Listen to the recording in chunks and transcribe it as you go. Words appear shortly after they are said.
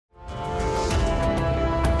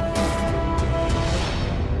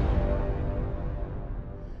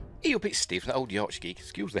a bit stiff, that old Yorkshire geek.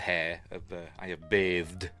 Excuse the hair. I have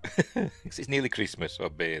bathed. It's nearly Christmas, so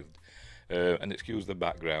I've bathed. And excuse the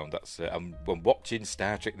background. That's I'm watching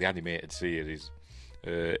Star Trek the animated series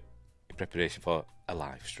in preparation for a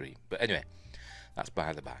live stream. But anyway, that's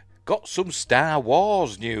by the by. Got some Star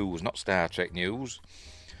Wars news, not Star Trek news.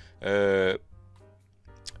 You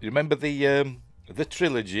remember the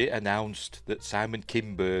Trilogy announced that Simon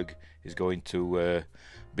Kinberg is going to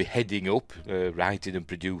be heading up, writing and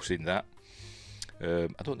producing that. I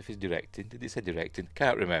don't know if he's directing. Did he say directing?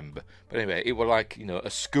 Can't remember. But anyway, it was like, a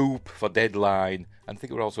scoop for Deadline. And I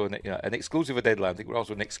think we're also an exclusive for Deadline. I think we're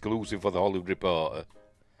also an exclusive for the Hollywood Reporter.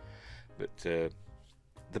 But they're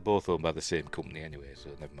both owned by the same company anyway, so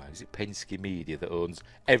never mind. Is it Penske Media that owns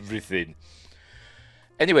everything?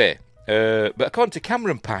 Anyway, but according to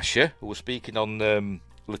Cameron Pasha, who was speaking on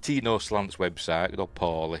Latino Slant's website, or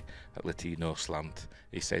Paulie at Latino Slant,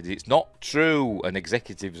 he said it's not true, and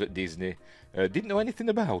executives at Disney didn't know anything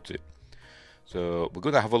about it. So we're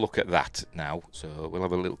going to have a look at that now. So we'll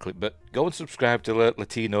have a little clip. But go and subscribe to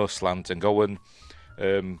Latino Slant and go and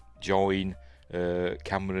join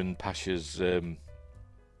Cameron Pasha's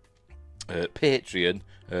Patreon.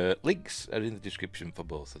 Links are in the description for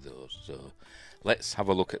both of those. So let's have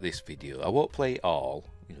a look at this video. I won't play it all,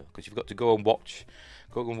 because you've got to go and watch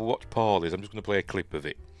Paulie's. I'm just going to play a clip of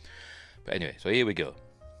it. But anyway, so here we go.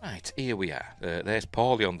 Right, here we are. There's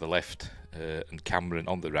Paulie on the left and Cameron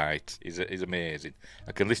on the right. He's amazing.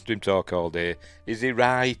 I can listen to him talk all day. Is he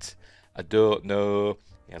right? I don't know.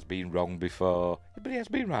 He has been wrong before, but he has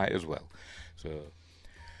been right as well. So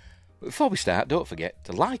before we start, don't forget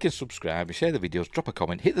to like and subscribe and share the videos, drop a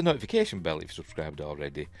comment, hit the notification bell if you're subscribed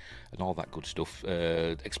already, and all that good stuff.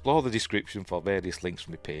 Explore the description for various links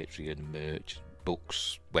from my Patreon, merch,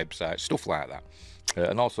 books, websites, stuff like that.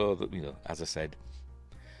 And also, as I said,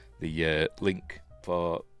 the link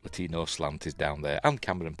for Latino Slant is down there, and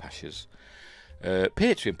Cameron Pasha's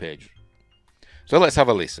Patreon page. So let's have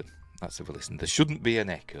a listen. There shouldn't be an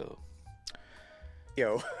echo.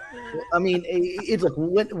 Yo, I mean, it's like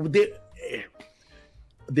when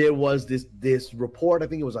there was this report. I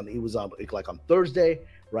think it was on like on Thursday,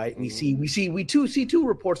 right? We see two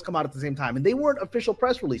reports come out at the same time, and they weren't official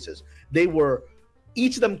press releases. They were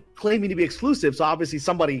each of them claiming to be exclusive. So obviously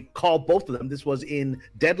somebody called both of them. This was in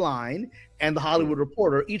Deadline and the Hollywood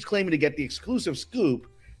Reporter, each claiming to get the exclusive scoop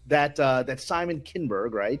that Simon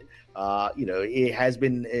Kinberg, right? It has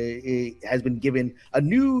been given a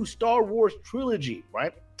new Star Wars trilogy,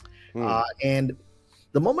 right? And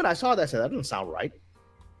the moment I saw that, I said, that doesn't sound right.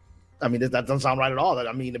 I mean, that doesn't sound right at all.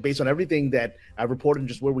 I mean, based on everything that I've reported and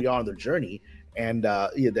just where we are on the journey, and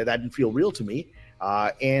that didn't feel real to me.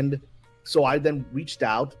 And so I then reached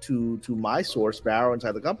out to my source, Barrow,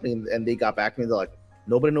 inside the company, and they got back to me. They're like,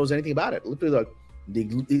 nobody knows anything about it. Literally, like,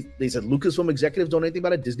 they said Lucasfilm executives don't know anything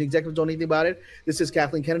about it. Disney executives don't know anything about it. This is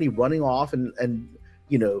Kathleen Kennedy running off and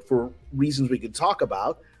for reasons we could talk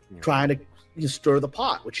about, trying to stir the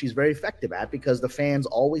pot, which she's very effective at, because the fans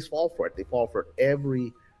always fall for it. They fall for it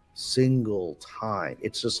every single time.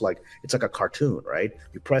 It's just like, it's like a cartoon, right?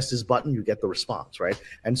 You press this button, you get the response, right?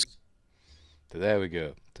 And so there we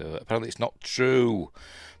go. So apparently it's not true,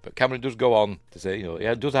 but Cameron does go on to say,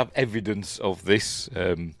 he does have evidence of this.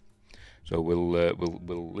 So we'll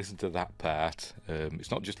listen to that part.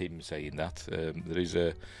 It's not just him saying that.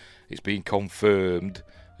 It's been confirmed.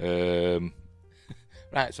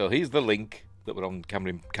 Right. So here's the link that we're on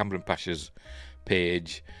Cameron Pasha's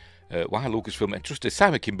page. Why Lucasfilm entrusted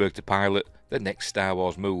Simon Kinberg to pilot the next Star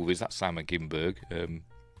Wars movies. That's Simon Kinberg. There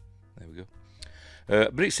we go.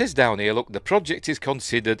 But it says down here, look, the project is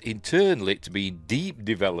considered internally to be in deep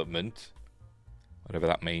development, whatever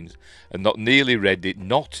that means, and not nearly ready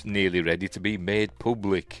to be made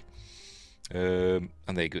public. And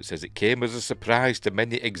there you go. It says it came as a surprise to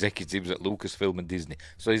many executives at Lucasfilm and Disney.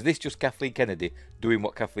 So is this just Kathleen Kennedy doing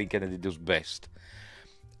what Kathleen Kennedy does best?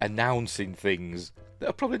 Announcing things that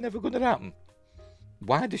are probably never going to happen.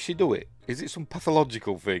 Why does she do it? Is it some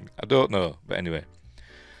pathological thing? I don't know. But anyway.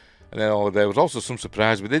 And then there was also some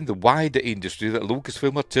surprise within the wider industry that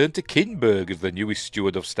Lucasfilm had turned to Kinberg as the newest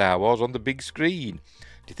steward of Star Wars on the big screen.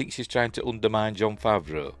 Do you think she's trying to undermine Jon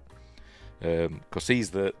Favreau? Because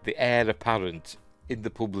he's the heir apparent in the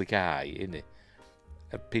public eye, isn't he?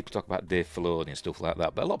 People talk about Dave Filoni and stuff like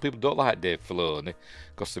that, but a lot of people don't like Dave Filoni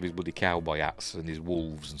because of his bloody cowboy hats and his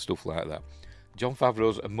wolves and stuff like that. Jon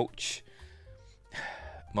Favreau's a much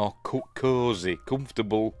more cosy,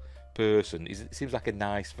 comfortable person. He seems like a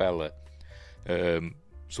nice fella,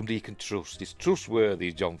 somebody you can trust. He's trustworthy,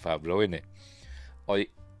 is Jon Favreau, isn't it? Or you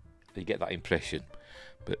get that impression.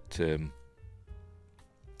 But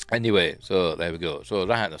Anyway, so there we go. So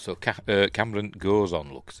right, so Cameron goes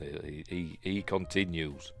on. Look, so he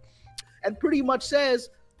continues, and pretty much says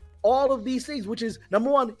all of these things, which is number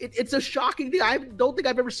one. It's a shocking thing. I don't think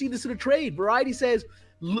I've ever seen this in a trade. Variety says,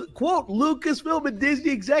 "quote Lucasfilm and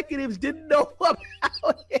Disney executives didn't know about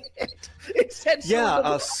it." It said,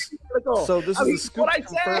 so this is a scoop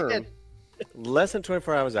confirmed. Less than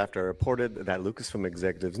 24 hours after, I reported that Lucasfilm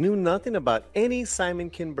executives knew nothing about any Simon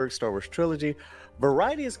Kinberg Star Wars trilogy.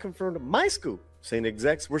 Variety has confirmed my scoop, saying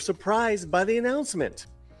execs were surprised by the announcement.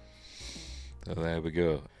 So there we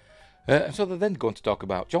go. So they're then going to talk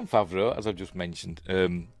about Jon Favreau, as I've just mentioned,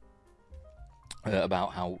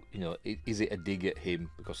 about how, is it a dig at him?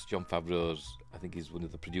 Because Jon Favreau's, I think, is one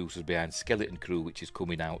of the producers behind Skeleton Crew, which is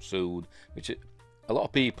coming out soon, which a lot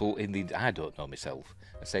of people I don't know myself,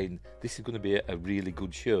 are saying this is going to be a really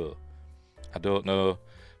good show. I don't know,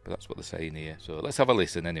 but that's what they're saying here. So let's have a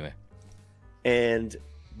listen anyway. And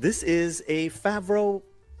this is a Favreau.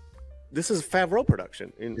 This is a Favreau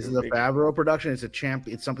production. This is a Favreau production. It's a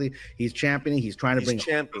champion. It's something he's championing. He's trying to bring.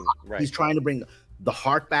 Right. He's trying to bring the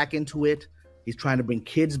heart back into it. He's trying to bring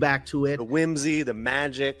kids back to it. The whimsy, the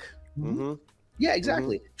magic. Mm-hmm. Yeah,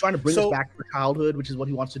 exactly. Trying to bring us back to childhood, which is what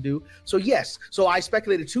he wants to do. So yes. So I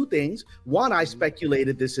speculated two things. One, I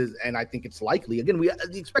speculated this is, and I think it's likely. Again,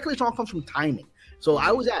 the speculation all comes from timing. So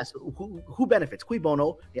I was asked who benefits, cui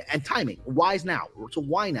bono, and timing. Why is now? So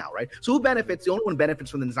why now, right? So who benefits? The only one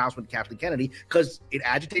benefits from the announcement of Kathleen Kennedy because it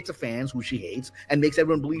agitates the fans who she hates and makes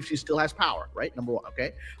everyone believe she still has power, right? Number one,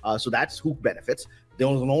 okay. So that's who benefits. The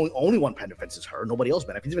only one benefits is her. Nobody else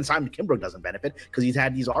benefits. Even Simon Kinberg doesn't benefit because he's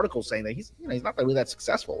had these articles saying that he's not really that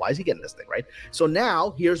successful. Why is he getting this thing, right? So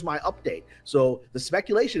now here's my update. So the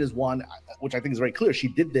speculation is one, which I think is very clear. She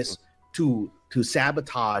did this to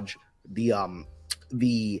sabotage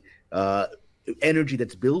the energy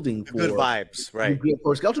that's building for good vibes, right?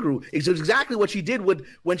 For Skeleton Crew. It's exactly what she did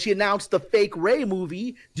when she announced the fake Rey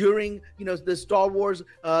movie during the Star Wars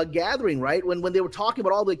gathering, right? When they were talking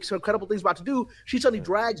about all the incredible things about to do, she suddenly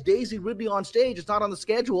drags Daisy Ridley on stage. It's not on the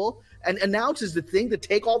schedule, and announces the thing to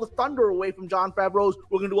take all the thunder away from Jon Favreau's.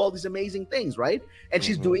 We're going to do all these amazing things, right? And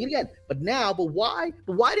she's doing it again. But why?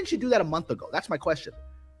 But why didn't she do that a month ago? That's my question.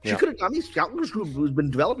 She could have done these. Skeleton Crew has been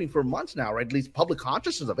developing for months now, right? At least public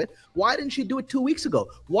consciousness of it. Why didn't she do it 2 weeks ago?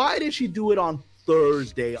 Why did she do it on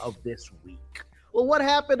Thursday of this week? Well, what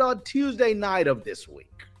happened on Tuesday night of this week?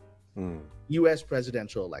 U.S.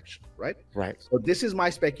 presidential election, right? Right. So this is my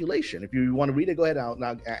speculation. If you want to read it, go ahead and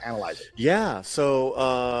I'll analyze it. Yeah. So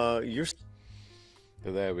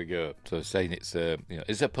So there we go. So saying it's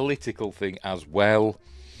it's a political thing as well.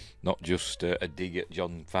 Not just a dig at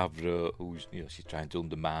Jon Favreau, who's she's trying to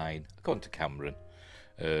undermine, according to Cameron.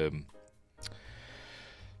 They're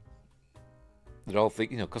all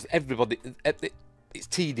thinking, because everybody, it's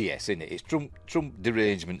TDS, isn't it? It's Trump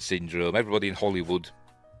derangement syndrome. Everybody in Hollywood,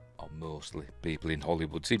 or mostly people in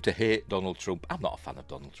Hollywood, seem to hate Donald Trump. I'm not a fan of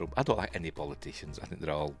Donald Trump. I don't like any politicians. I think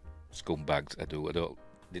they're all scumbags. I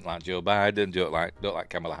didn't like Joe Biden, don't like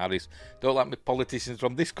Kamala Harris, don't like my politicians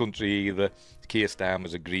from this country either. Keir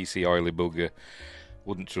Starmer's a greasy, oily bugger.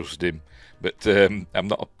 Wouldn't trust him. But I'm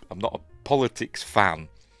not a politics fan.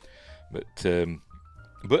 But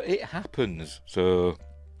it happens. So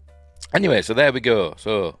anyway, so there we go.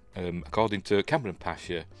 So according to Cameron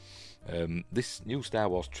Pasha, this new Star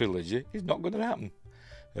Wars trilogy is not going to happen.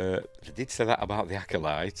 They did say that about The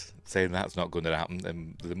Acolyte, saying that's not going to happen,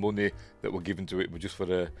 and the money that were given to it was just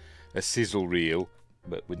for a sizzle reel,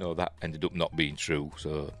 but we know that ended up not being true.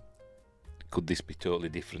 So could this be totally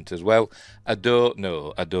different as well? I don't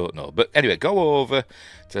know. But anyway, go over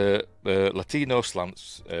to Latino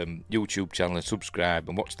Slant's YouTube channel and subscribe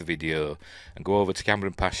and watch the video, and go over to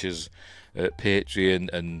Cameron Pasha's Patreon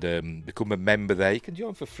and become a member there. You can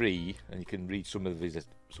join for free, and you can read some of his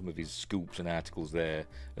scoops and articles there.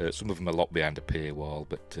 Some of them are locked behind a paywall,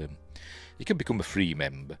 but you can become a free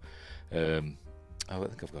member. I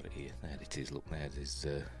think I've got it here. There it is. Look, there's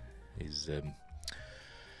his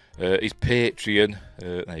Patreon.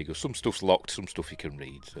 There you go. Some stuff's locked, some stuff you can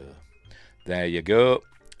read. So there you go.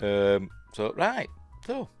 So I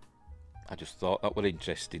just thought that was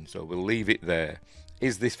interesting. So we'll leave it there.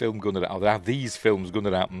 Is this film are these films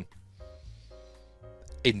gonna happen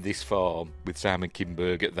in this form with Simon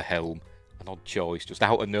Kinberg at the helm? An odd choice, just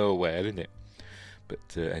out of nowhere, isn't it?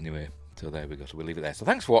 But anyway, so there we go. So we'll leave it there. So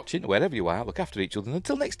thanks for watching, wherever you are. Look after each other, and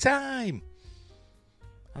until next time,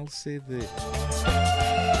 I'll say this.